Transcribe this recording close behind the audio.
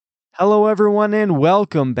Hello, everyone, and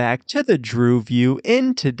welcome back to the Drew View.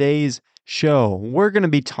 In today's show, we're going to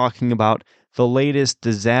be talking about the latest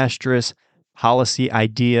disastrous policy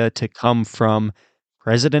idea to come from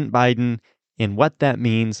President Biden and what that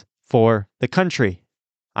means for the country.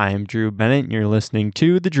 I am Drew Bennett, and you're listening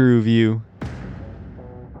to the Drew View.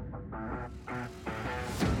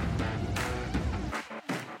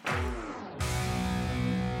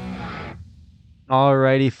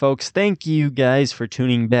 Alrighty, folks. Thank you guys for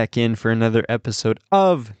tuning back in for another episode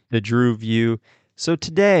of the Drew View. So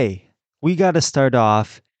today, we got to start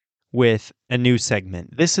off with a new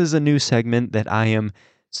segment. This is a new segment that I am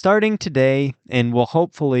starting today and will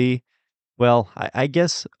hopefully, I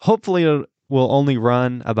guess hopefully it will only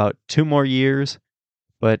run about 2 more years,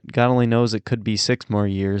 but God only knows it could be 6 more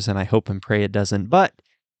years, and I hope and pray it doesn't. But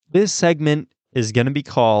this segment is going to be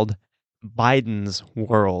called Biden's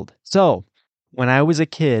World. So, when I was a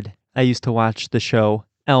kid, I used to watch the show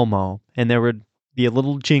Elmo, and there would be a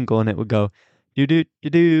little jingle, and it would go,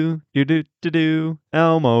 do-do-do-do, do-do-do-do,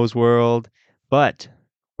 Elmo's World. But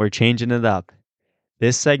we're changing it up.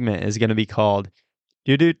 This segment is going to be called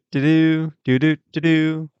do-do-do-do,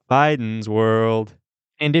 do-do-do-do, Biden's World.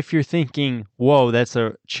 And if you're thinking, whoa, that's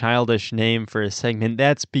a childish name for a segment,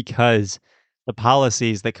 that's because the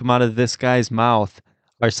policies that come out of this guy's mouth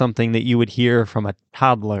are something that you would hear from a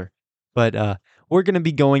toddler. But we're going to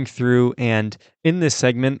be going through, and in this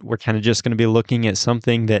segment, we're kind of just going to be looking at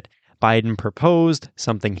something that Biden proposed,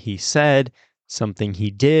 something he said, something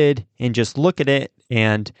he did, and just look at it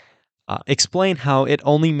and explain how it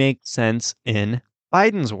only makes sense in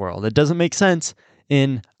Biden's world. It doesn't make sense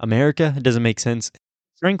in America. It doesn't make sense,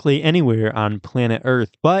 frankly, anywhere on planet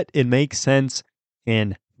Earth, but it makes sense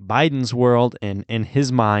in Biden's world and in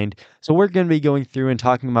his mind. So we're going to be going through and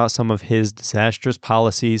talking about some of his disastrous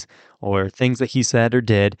policies or things that he said or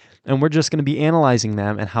did, and we're just going to be analyzing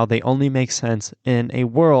them and how they only make sense in a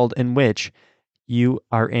world in which you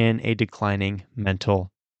are in a declining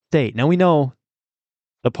mental state. Now we know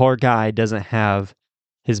the poor guy doesn't have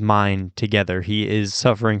his mind together. He is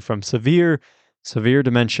suffering from severe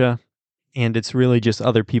dementia, and it's really just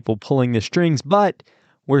other people pulling the strings, but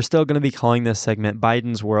we're still going to be calling this segment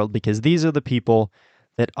Biden's World because these are the people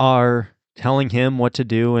that are telling him what to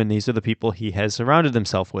do, and these are the people he has surrounded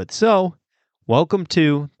himself with. So, welcome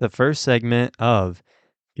to the first segment of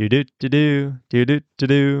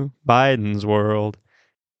do-do-do-do, Biden's World.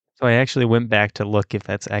 So I actually went back to look if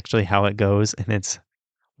that's actually how it goes, and it's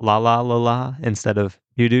la la la la instead of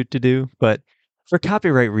do-do-do-do, but for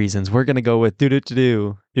copyright reasons, we're going to go with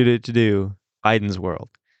do-do-do-do, Biden's World.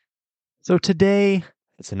 So today,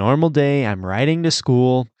 it's a normal day. I'm riding to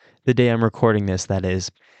school, the day I'm recording this, that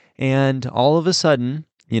is. And all of a sudden,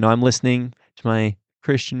 I'm listening to my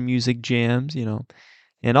Christian music jams,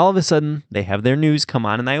 and all of a sudden they have their news come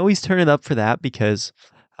on. And I always turn it up for that because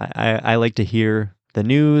I like to hear the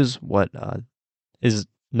news, what is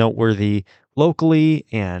noteworthy locally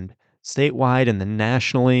and statewide and then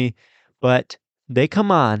nationally. But they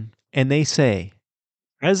come on and they say,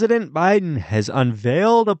 President Biden has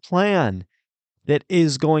unveiled a plan that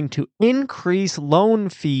is going to increase loan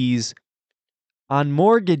fees on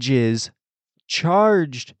mortgages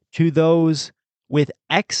charged to those with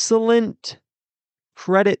excellent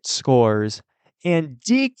credit scores and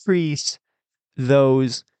decrease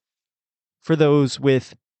those for those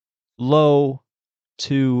with low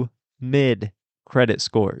to mid credit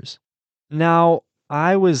scores. Now,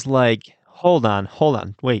 I was like, hold on,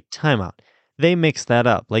 wait, time out. They mixed that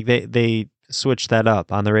up. Like they switched that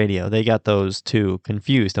up on the radio. They got those two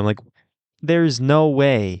confused. I'm like, there's no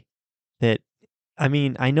way that, I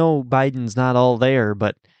know Biden's not all there,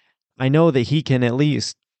 but I know that he can at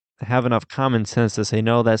least have enough common sense to say,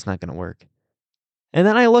 no, that's not going to work. And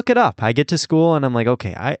then I look it up. I get to school and I'm like,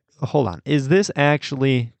 okay, hold on. Is this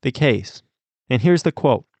actually the case? And here's the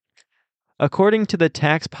quote. According to the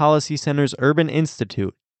Tax Policy Center's Urban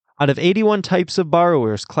Institute, out of 81 types of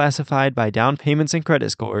borrowers classified by down payments and credit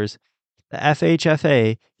scores, the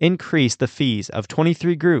FHFA increased the fees of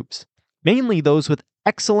 23 groups, mainly those with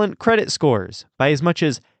excellent credit scores, by as much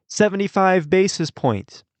as 75 basis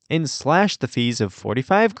points, and slashed the fees of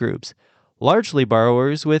 45 groups, largely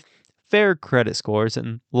borrowers with fair credit scores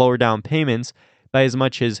and lower down payments, by as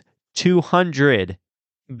much as 200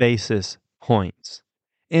 basis points.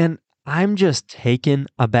 And I'm just taken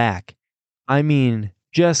aback.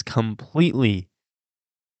 Just completely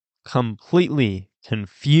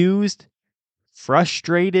confused,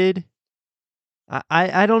 frustrated.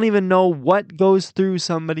 I don't even know what goes through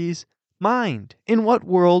somebody's mind. In what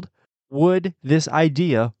world would this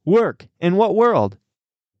idea work? In what world?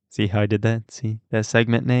 See how I did that? See that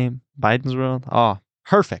segment name? Biden's World? Oh,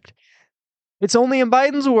 perfect. It's only in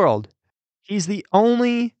Biden's world. He's the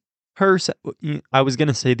only person. I was going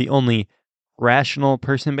to say the only rational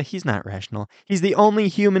person, but he's not rational. He's the only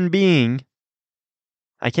human being.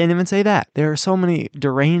 I can't even say that. There are so many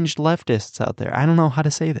deranged leftists out there. I don't know how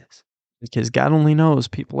to say this because God only knows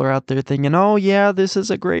people are out there thinking, oh, yeah, this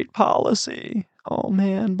is a great policy. Oh,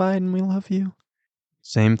 man, Biden, we love you.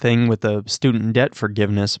 Same thing with the student debt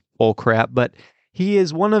forgiveness bullcrap, but he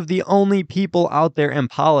is one of the only people out there in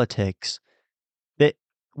politics that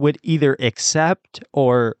would either accept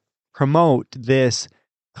or promote this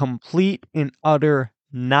complete and utter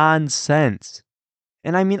nonsense.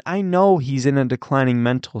 And I mean, I know he's in a declining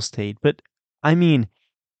mental state, but I mean,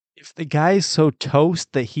 if the guy's so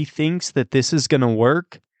toast that he thinks that this is going to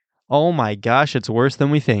work, oh my gosh, it's worse than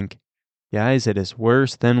we think. Guys, it is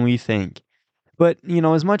worse than we think. But,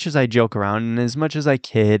 as much as I joke around and as much as I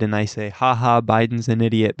kid and I say, haha, Biden's an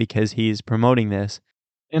idiot because he's promoting this,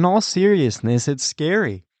 in all seriousness, it's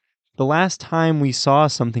scary. The last time we saw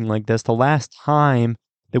something like this, the last time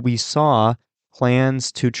that we saw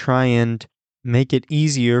plans to try and make it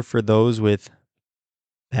easier for those with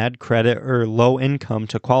bad credit or low income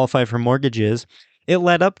to qualify for mortgages, it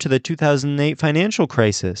led up to the 2008 financial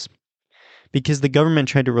crisis because the government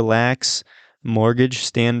tried to relax mortgage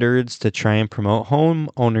standards to try and promote home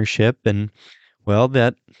ownership. And, well,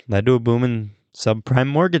 that led to a boom in subprime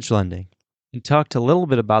mortgage lending. I talked a little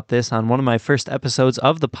bit about this on one of my first episodes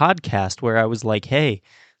of the podcast where I was like, hey,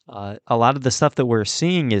 a lot of the stuff that we're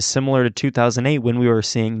seeing is similar to 2008 when we were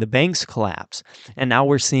seeing the banks collapse. And now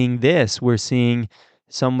we're seeing this. We're seeing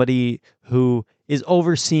somebody who is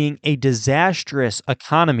overseeing a disastrous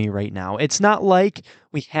economy right now. It's not like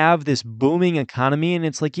we have this booming economy and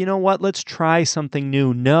it's like, you know what, let's try something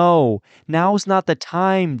new. No, now's not the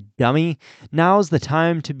time, dummy. Now's the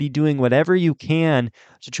time to be doing whatever you can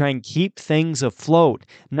to try and keep things afloat,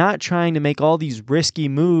 not trying to make all these risky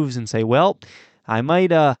moves and say, well, I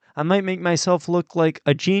might make myself look like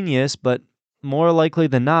a genius, but more likely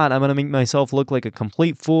than not, I'm going to make myself look like a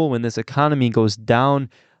complete fool when this economy goes down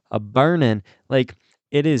a burning. Like,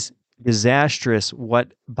 it is disastrous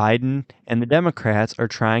what Biden and the Democrats are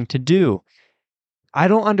trying to do. I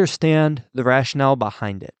don't understand the rationale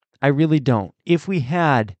behind it. I really don't. If we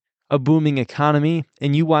had a booming economy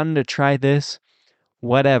and you wanted to try this,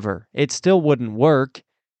 whatever, it still wouldn't work.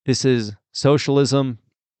 This is socialism.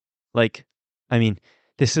 Like, I mean,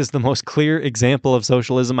 this is the most clear example of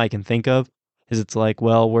socialism I can think of. Is it's like,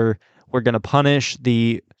 well, we're going to punish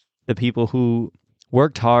the people who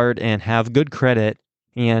worked hard and have good credit,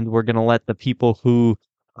 and we're going to let the people who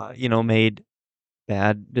made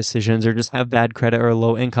bad decisions or just have bad credit or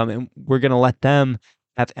low income, and we're going to let them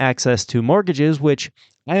have access to mortgages, which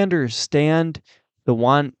I understand the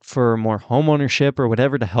want for more home ownership or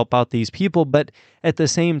whatever to help out these people, but at the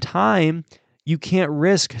same time, you can't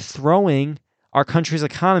risk throwing our country's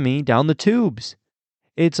economy down the tubes.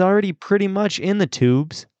 It's already pretty much in the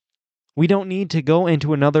tubes. We don't need to go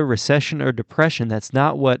into another recession or depression. That's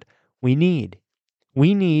not what we need.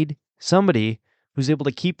 We need somebody who's able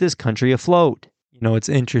to keep this country afloat. It's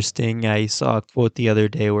interesting. I saw a quote the other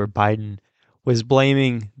day where Biden was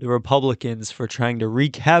blaming the Republicans for trying to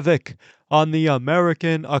wreak havoc on the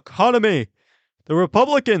American economy. The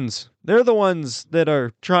Republicans, they're the ones that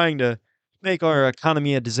are trying to make our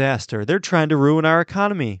economy a disaster. They're trying to ruin our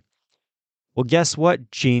economy. Well, guess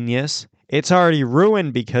what, genius? It's already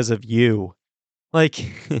ruined because of you. Like,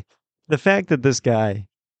 the fact that this guy,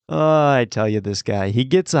 oh, I tell you, this guy, he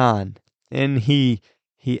gets on and he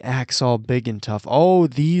acts all big and tough. Oh,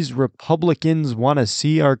 these Republicans want to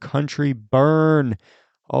see our country burn.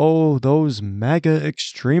 Oh, those mega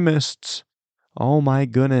extremists. Oh my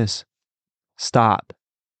goodness. Stop.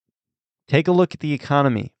 Take a look at the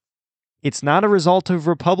economy. It's not a result of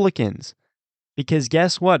Republicans. Because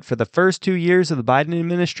guess what? For the first 2 years of the Biden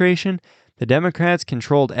administration, the Democrats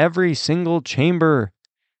controlled every single chamber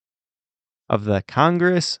of the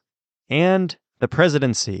Congress and the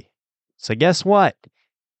presidency. So guess what?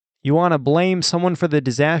 You want to blame someone for the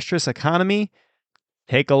disastrous economy?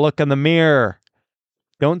 Take a look in the mirror.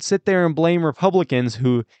 Don't sit there and blame Republicans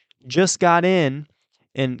who just got in,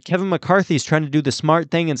 and Kevin McCarthy's trying to do the smart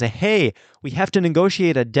thing and say, hey, we have to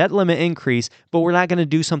negotiate a debt limit increase, but we're not going to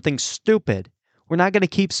do something stupid. We're not going to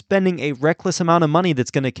keep spending a reckless amount of money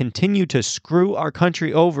that's going to continue to screw our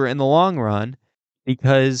country over in the long run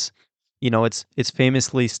because, it's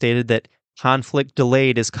famously stated that conflict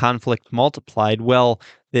delayed is conflict multiplied. Well,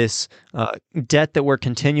 this debt that we're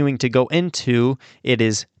continuing to go into, it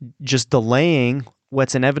is just delaying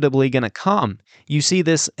what's inevitably going to come. You see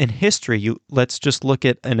this in history. Let's just look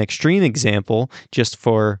at an extreme example just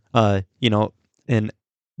for, an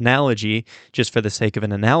analogy just for the sake of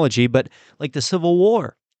an analogy, but like the Civil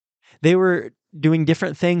War. They were doing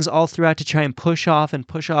different things all throughout to try and push off and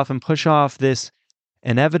push off and push off this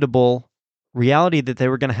inevitable reality that they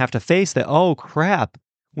were going to have to face that, oh crap,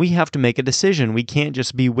 we have to make a decision. We can't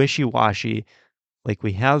just be wishy-washy like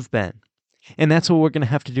we have been. And that's what we're going to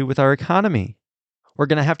have to do with our economy. We're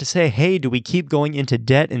going to have to say, hey, do we keep going into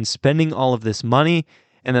debt and spending all of this money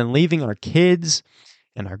and then leaving our kids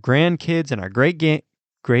and our grandkids and our great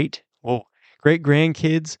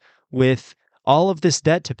grandkids with all of this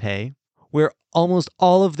debt to pay, where almost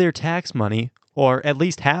all of their tax money, or at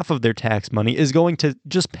least half of their tax money, is going to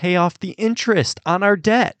just pay off the interest on our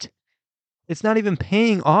debt. It's not even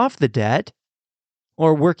paying off the debt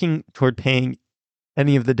or working toward paying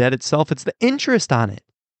any of the debt itself. It's the interest on it.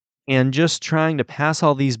 And just trying to pass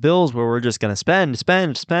all these bills where we're just going to spend.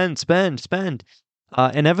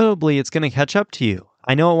 Inevitably, it's going to catch up to you.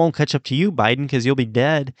 I know it won't catch up to you, Biden, because you'll be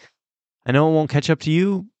dead. I know it won't catch up to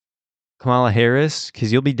you, Kamala Harris,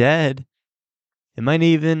 because you'll be dead. It might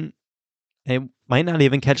not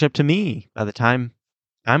even catch up to me by the time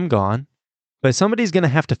I'm gone. But somebody's going to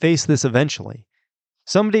have to face this eventually.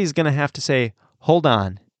 Somebody's going to have to say, hold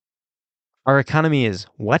on. Our economy is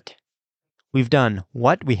what? We've done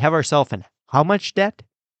what? We have ourselves in how much debt?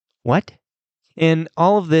 What? And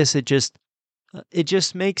all of this, it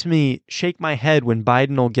just makes me shake my head when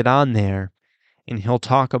Biden will get on there and he'll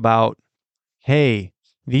talk about, hey,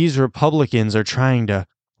 these Republicans are trying to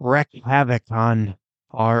wreak havoc on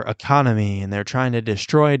our economy and they're trying to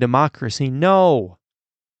destroy democracy. No,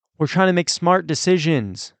 we're trying to make smart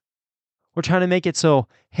decisions. We're trying to make it so,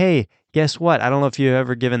 hey, guess what? I don't know if you've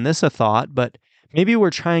ever given this a thought, but maybe we're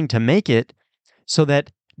trying to make it so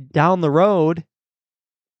that down the road,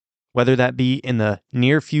 whether that be in the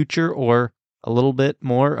near future or a little bit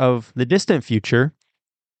more of the distant future,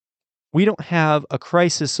 we don't have a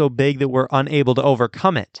crisis so big that we're unable to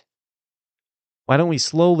overcome it. Why don't we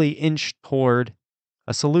slowly inch toward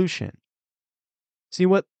a solution? See,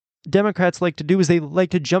 what Democrats like to do is they like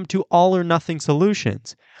to jump to all or nothing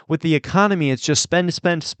solutions. With the economy, it's just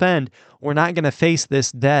spend. We're not going to face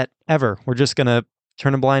this debt ever. We're just going to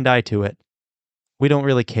turn a blind eye to it. We don't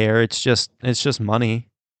really care. It's just money.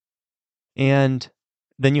 And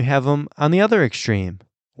then you have them on the other extreme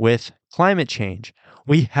with climate change.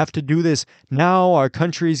 We have to do this now. Our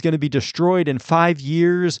country is going to be destroyed in 5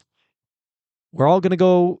 years. We're all going to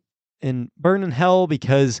go and burn in hell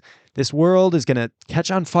because this world is going to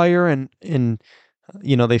catch on fire. And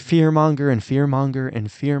they fearmonger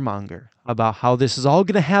about how this is all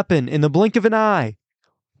going to happen in the blink of an eye.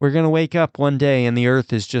 We're going to wake up one day and the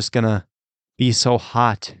earth is just going to be so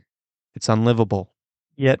hot. It's unlivable.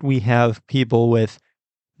 Yet we have people with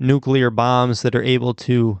nuclear bombs that are able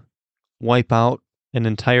to wipe out an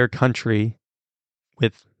entire country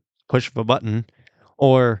with push of a button,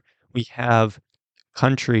 or we have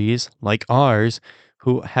countries like ours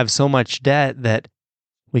who have so much debt that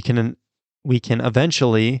we can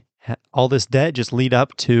eventually all this debt just lead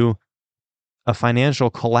up to a financial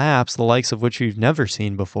collapse, the likes of which we've never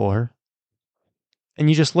seen before. And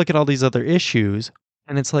you just look at all these other issues,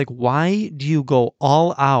 and it's like, why do you go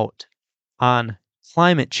all out on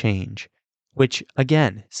climate change, which,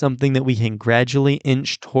 again, something that we can gradually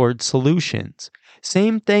inch towards solutions?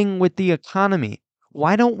 Same thing with the economy.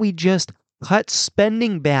 Why don't we just cut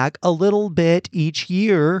spending back a little bit each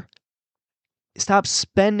year? Stop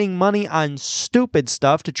spending money on stupid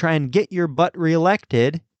stuff to try and get your butt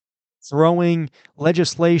reelected, throwing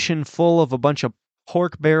legislation full of a bunch of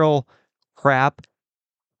pork barrel crap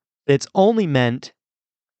that's only meant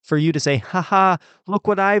for you to say, haha, look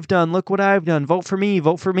what I've done, vote for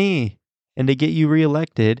me, and to get you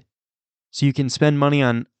reelected so you can spend money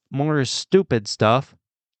on more stupid stuff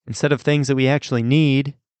instead of things that we actually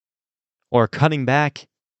need, or cutting back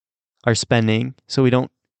our spending so we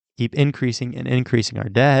don't keep increasing our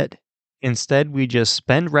debt. Instead, we just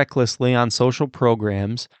spend recklessly on social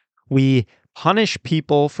programs. We punish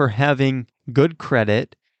people for having good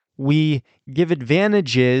credit. We give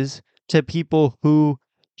advantages to people who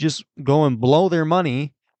just go and blow their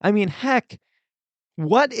money. I mean, heck,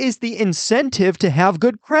 what is the incentive to have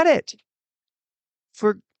good credit?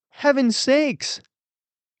 For heaven's sakes,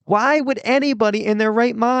 why would anybody in their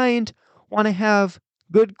right mind want to have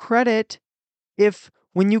good credit if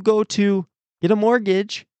when you go to get a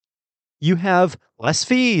mortgage, you have less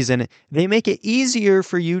fees and they make it easier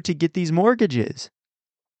for you to get these mortgages?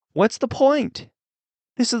 What's the point?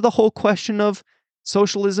 This is the whole question of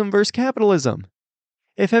socialism versus capitalism.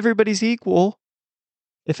 If everybody's equal,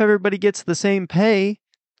 if everybody gets the same pay,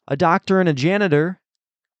 a doctor and a janitor,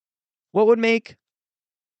 what would make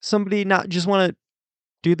somebody not just want to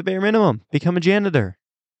do the bare minimum, become a janitor.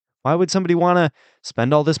 Why would somebody want to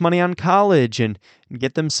spend all this money on college and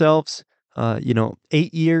get themselves,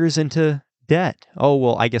 8 years into debt? Oh,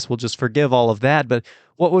 well, I guess we'll just forgive all of that. But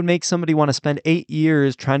what would make somebody want to spend 8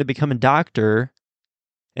 years trying to become a doctor?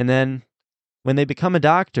 And then when they become a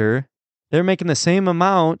doctor, they're making the same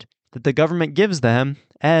amount that the government gives them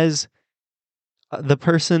as the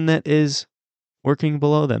person that is working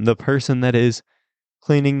below them, the person that is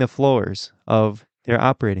cleaning the floors of their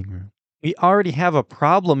operating room. We already have a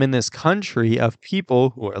problem in this country of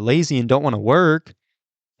people who are lazy and don't want to work,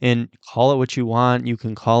 and call it what you want. You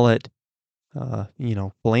can call it,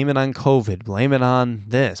 blame it on COVID, blame it on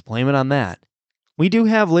this, blame it on that. We do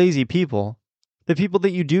have lazy people. The people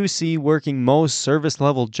that you do see working most service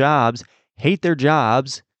level jobs hate their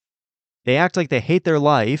jobs. They act like they hate their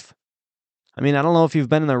life. I mean, I don't know if you've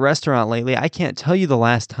been in a restaurant lately. I can't tell you the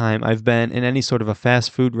last time I've been in any sort of a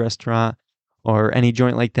fast food restaurant or any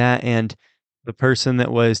joint like that, and the person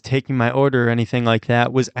that was taking my order or anything like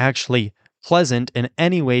that was actually pleasant in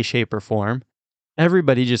any way, shape, or form.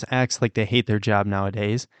 Everybody just acts like they hate their job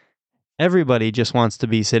nowadays. Everybody just wants to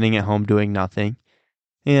be sitting at home doing nothing.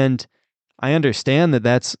 And I understand that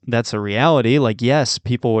that's a reality. Like, yes,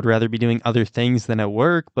 people would rather be doing other things than at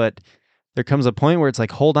work, but there comes a point where it's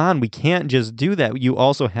like, hold on, we can't just do that. You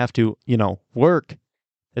also have to, work.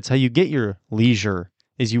 That's how you get your leisure,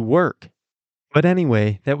 is you work. But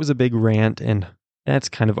anyway, that was a big rant, and that's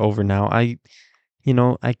kind of over now. I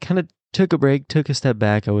kind of took a break, took a step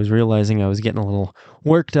back. I was realizing I was getting a little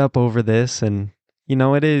worked up over this, and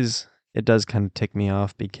it does kind of tick me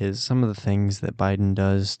off because some of the things that Biden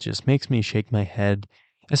does just makes me shake my head,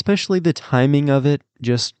 especially the timing of it,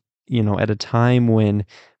 just, at a time when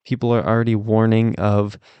people are already warning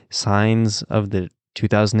of signs of the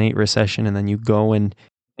 2008 recession, and then you go and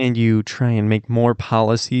you try and make more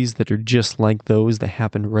policies that are just like those that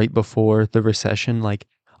happened right before the recession. Like,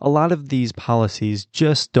 a lot of these policies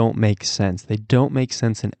just don't make sense. They don't make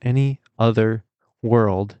sense in any other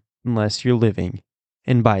world unless you're living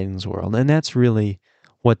in Biden's world. And that's really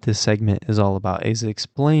what this segment is all about, is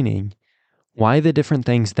explaining why the different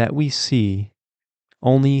things that we see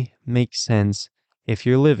only make sense if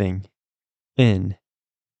you're living in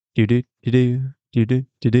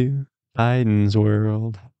Biden's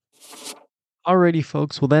world. Alrighty,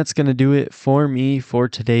 folks. Well, that's going to do it for me for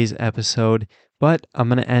today's episode. But I'm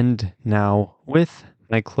going to end now with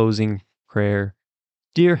my closing prayer.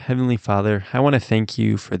 Dear Heavenly Father, I want to thank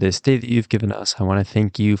you for this day that you've given us. I want to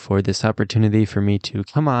thank you for this opportunity for me to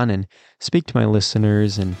come on and speak to my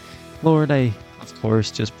listeners. And Lord, I, of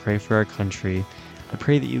course, just pray for our country. I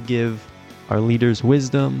pray that you give our leaders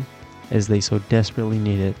wisdom as they so desperately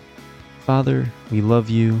need it. Father, we love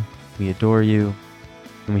you, we adore you,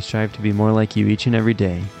 and we strive to be more like you each and every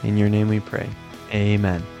day. In your name we pray.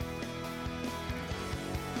 Amen.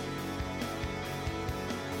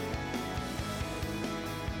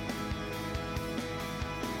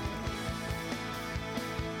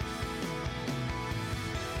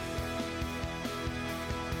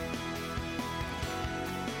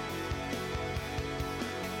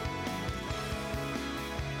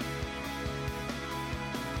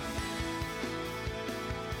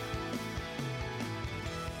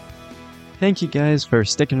 Thank you guys for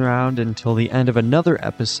sticking around until the end of another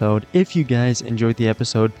episode. If you guys enjoyed the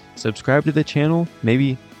episode, subscribe to the channel,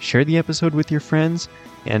 maybe share the episode with your friends,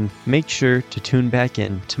 and make sure to tune back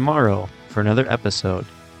in tomorrow for another episode.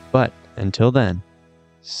 But until then,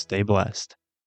 stay blessed.